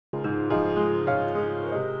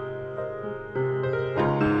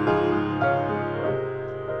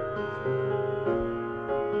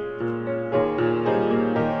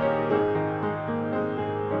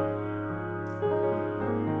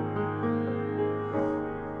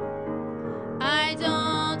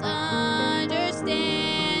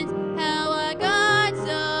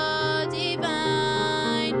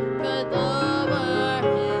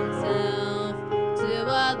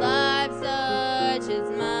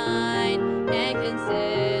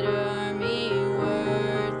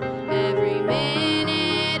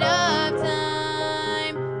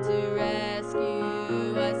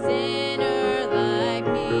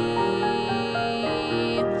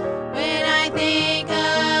think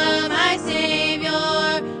of my Savior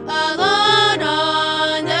alone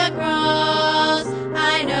on the cross,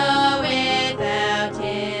 I know without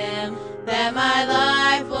Him that my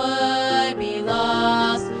life would be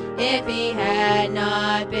lost. If He had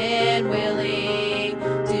not been willing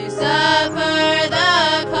to suffer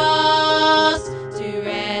the cost to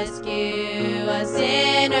rescue a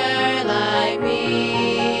sinner like me,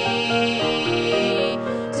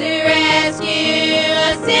 to rescue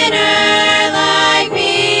a sinner like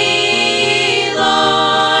me,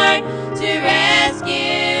 Lord, to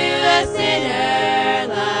rescue a sinner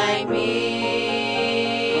like me.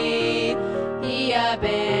 He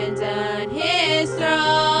abandoned His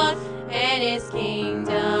throne and His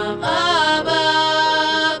kingdom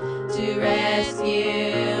above to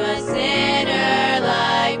rescue a sinner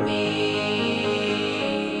like me.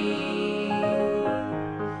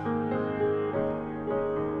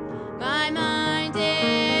 My mind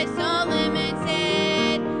is so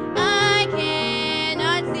limited, I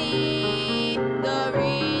cannot see the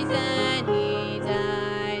reason He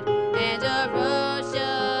died and arose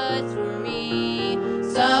just for me.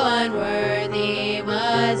 So unworthy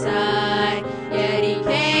was I, yet He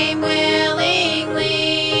came willingly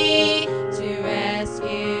to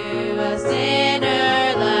rescue a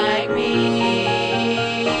sinner like me,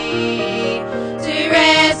 to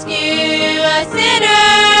rescue a sinner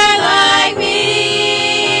like me,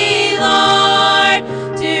 Lord,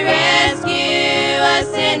 to rescue a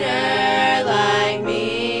sinner like me.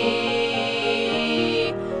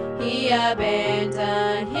 He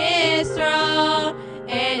abandoned His throne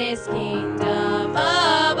and His kingdom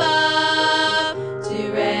above to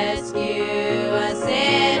rescue a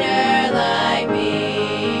sinner like me,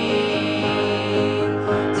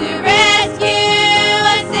 to rescue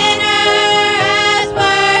a sinner as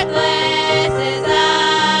worthless as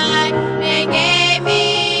I, and gave me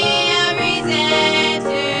a reason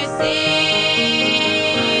to sing.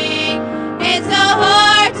 It's so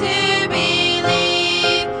hard to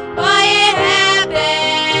believe why it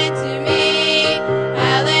happened to me.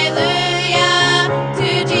 Hallelujah to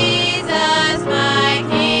Jesus my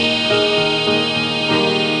King,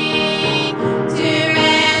 to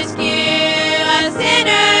rescue a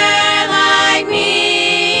sinner like me,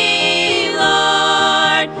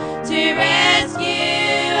 Lord, to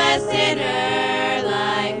rescue a sinner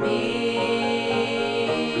like me.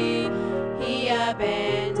 He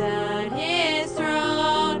abandoned His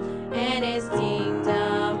throne and His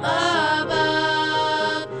kingdom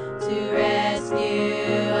above to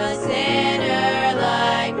rescue a sinner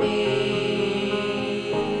like me.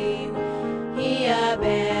 He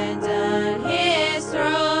abandoned His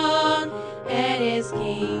throne and His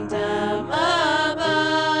kingdom